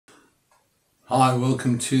Hi,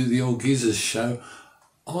 welcome to the Old Geezers Show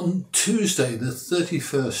on Tuesday the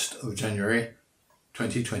 31st of January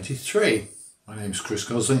 2023. My name's Chris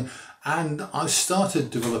Gosling and I started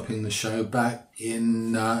developing the show back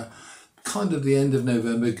in kind of the end of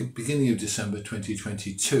November, beginning of December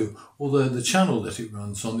 2022, although the channel that it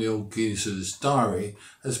runs on, the Old Geezers Diary,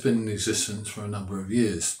 has been in existence for a number of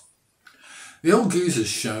years. The Old Geezers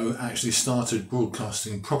Show actually started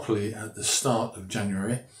broadcasting properly at the start of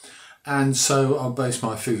January, and so I'll base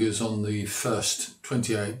my figures on the first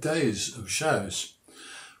 28 days of shows.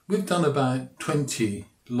 We've done about 20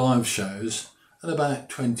 live shows and about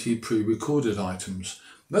 20 pre-recorded items.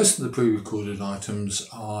 Most of the pre-recorded items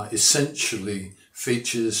are essentially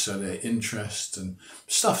features, so they're interest and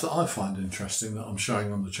stuff that I find interesting that I'm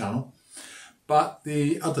showing on the channel. But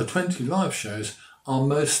the other 20 live shows are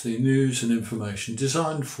mostly news and information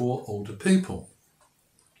designed for older people.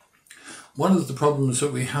 One of the problems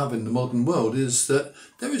that we have in the modern world is that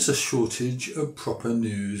there is a shortage of proper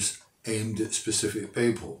news aimed at specific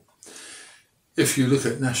people. If you look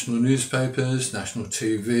at national newspapers, national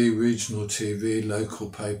TV, regional TV, local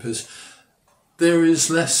papers, there is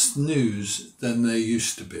less news than there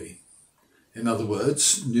used to be. In other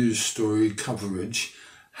words, news story coverage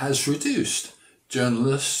has reduced.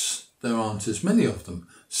 Journalists, there aren't as many of them,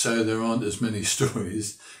 so there aren't as many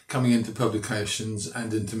stories coming into publications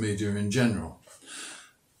and into media in general.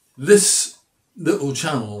 This little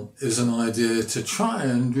channel is an idea to try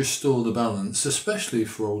and restore the balance, especially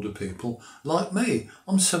for older people like me.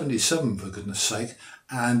 I'm 77 for goodness sake,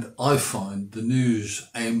 and I find the news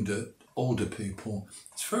aimed at older people,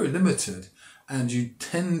 it's very limited, and you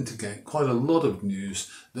tend to get quite a lot of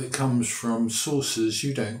news that comes from sources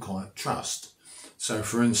you don't quite trust. So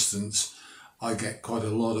for instance, I get quite a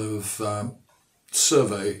lot of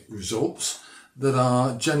survey results that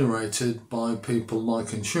are generated by people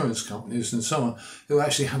like insurance companies and so on, who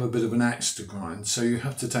actually have a bit of an axe to grind. So you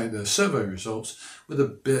have to take their survey results with a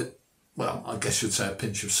bit, well, I guess you'd say a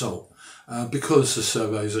pinch of salt, because the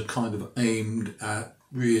surveys are kind of aimed at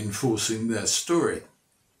reinforcing their story.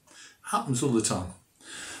 Happens all the time.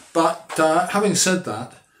 But having said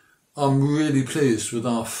that, I'm really pleased with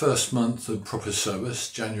our first month of proper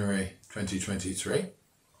service, January 2023.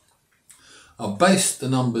 I've based the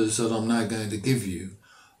numbers that I'm now going to give you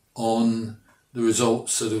on the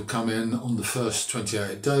results that have come in on the first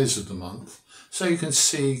 28 days of the month, so you can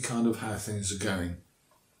see kind of how things are going.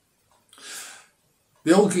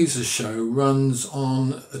 The Old Geezers Show runs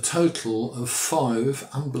on a total of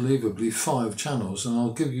unbelievably five channels, and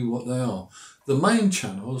I'll give you what they are. The main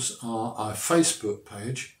channels are our Facebook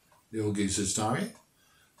page, The Old Geezers Diary,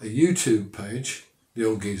 a YouTube page, The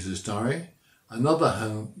Old Geezers Diary,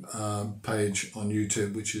 another page on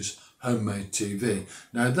YouTube, which is Homemade TV.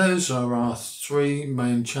 Now those are our three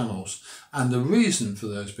main channels, and the reason for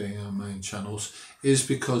those being our main channels is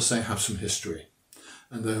because they have some history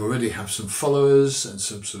and they already have some followers and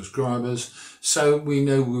some subscribers, so we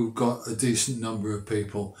know we've got a decent number of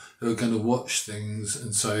people who are going to watch things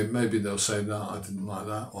and say, maybe they'll say that I didn't like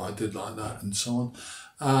that, or I did like that, and so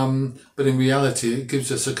on. But in reality it gives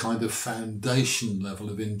us a kind of foundation level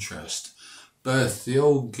of interest. Both the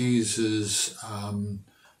Old Geezers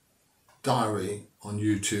Diary on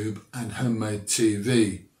YouTube and Homemade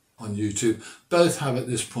TV on YouTube both have at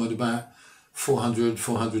this point about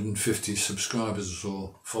 450 subscribers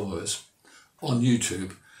or followers on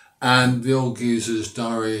YouTube, and the Old Geezers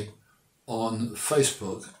Diary on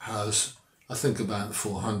Facebook has, I think, about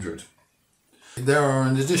 400. There are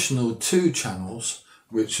an additional two channels,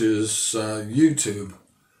 which is YouTube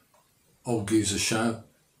Old Geezers Show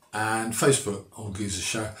and Facebook Old Geezers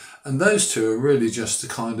Show, and those two are really just to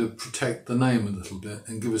kind of protect the name a little bit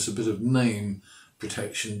and give us a bit of name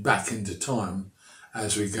protection back into time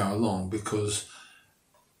as we go along, because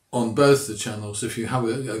on both the channels, if you have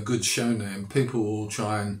a good show name, people will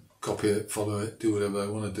try and copy it, follow it, do whatever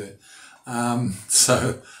they want to do.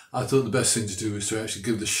 So I thought the best thing to do was to actually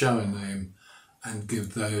give the show a name and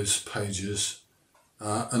give those pages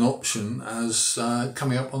an option as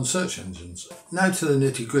coming up on search engines. Now to the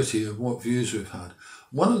nitty gritty of what views we've had.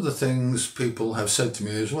 One of the things people have said to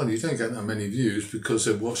me is, well, you don't get that many views because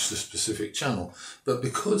they've watched a specific channel. But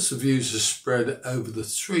because the views are spread over the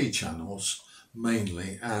three channels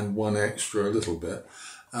mainly, and one extra a little bit,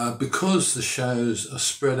 because the shows are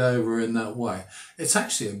spread over in that way, it's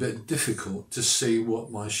actually a bit difficult to see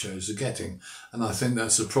what my shows are getting. And I think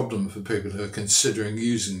that's a problem for people who are considering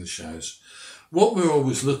using the shows. What we're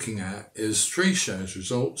always looking at is three shows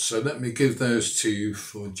results. So let me give those to you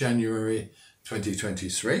for January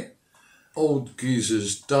 2023. Old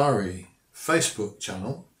Geezers Diary Facebook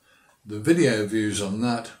channel The video views on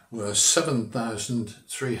that were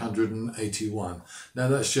 7,381. Now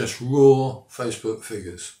that's just raw Facebook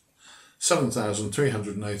figures.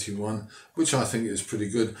 7,381, which I think is pretty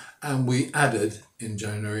good. And we added in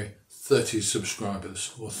January 30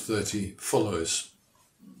 subscribers or 30 followers.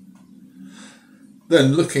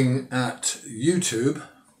 Then looking at YouTube,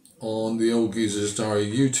 on the Old Geezer's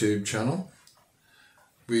Diary YouTube channel,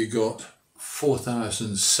 we got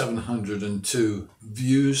 4,702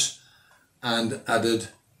 views and added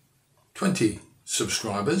 20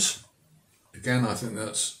 subscribers. Again, I think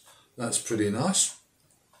that's pretty nice.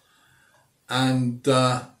 And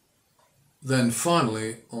then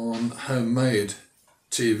finally on Homemade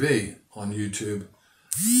TV on YouTube,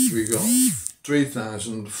 we got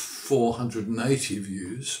 3,480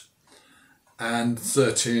 views and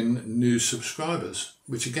 13 new subscribers,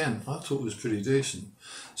 which again I thought was pretty decent.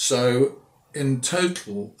 So in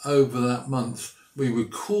total over that month we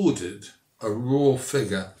recorded a raw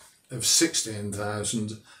figure of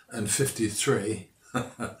 16,053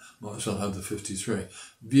 might as well have the 53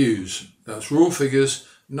 views. That's raw figures,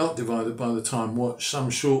 not divided by the time watched,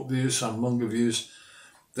 some short views, some longer views.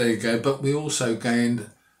 There you go. But we also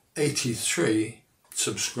gained 83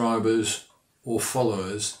 subscribers or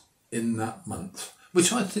followers in that month,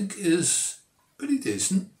 which I think is pretty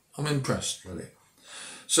decent. I'm impressed, really.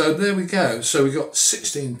 So there we go. So we got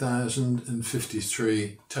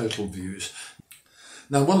 16,053 total views.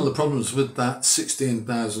 Now, one of the problems with that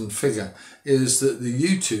 16,000 figure is that the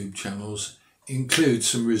YouTube channels include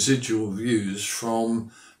some residual views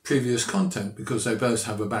from previous content because they both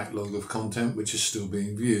have a backlog of content which is still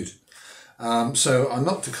being viewed. So I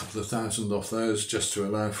knocked a couple of thousand off those just to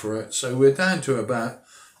allow for it. So we're down to about,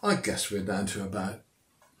 I guess we're down to about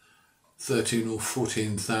 13 or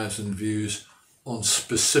 14,000 views on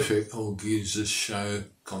specific Old Geezer's Show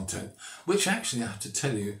content, which actually I have to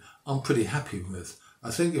tell you, I'm pretty happy with. I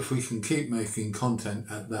think if we can keep making content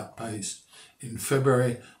at that pace in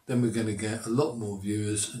February, then we're going to get a lot more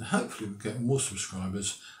viewers and hopefully we'll get more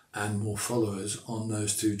subscribers and more followers on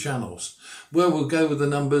those two channels. Where we'll go with the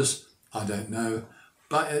numbers, I don't know,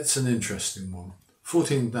 but it's an interesting one.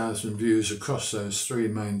 14,000 views across those three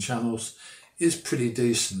main channels is pretty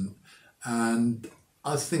decent, and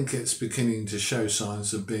I think it's beginning to show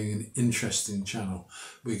signs of being an interesting channel.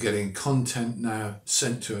 We're getting content now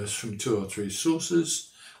sent to us from 2 or 3 sources,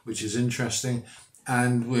 which is interesting,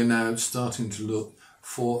 and we're now starting to look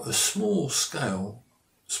for a small scale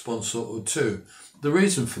sponsor or two. The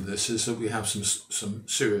reason for this is that we have some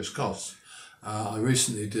serious costs. I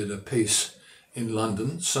recently did a piece in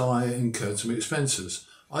London, so I incurred some expenses.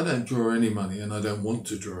 I don't draw any money and I don't want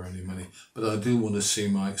to draw any money, but I do want to see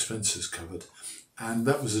my expenses covered. And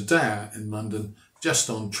that was a day out in London just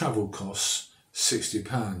on travel costs,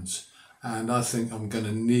 £60. And I think I'm going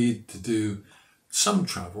to need to do some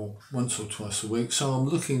travel once or twice a week. So I'm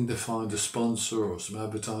looking to find a sponsor or some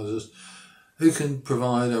advertisers who can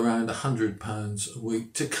provide around £100 a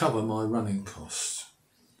week to cover my running costs.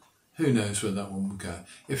 Who knows where that one will go.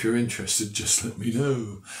 If you're interested, just let me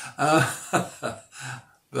know.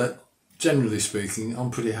 But generally speaking, I'm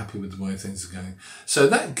pretty happy with the way things are going. So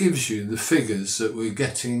that gives you the figures that we're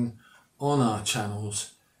getting on our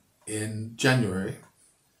channels in January.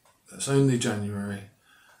 That's only January.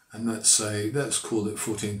 And let's call it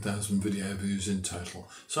 14,000 video views in total.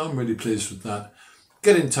 So I'm really pleased with that.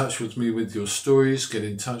 Get in touch with me with your stories. Get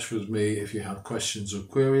in touch with me if you have questions or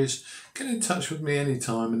queries. Get in touch with me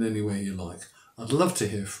anytime and any way you like. I'd love to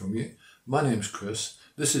hear from you. My name's Chris.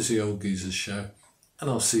 This is the Old Geezer's Show, and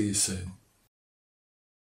I'll see you soon.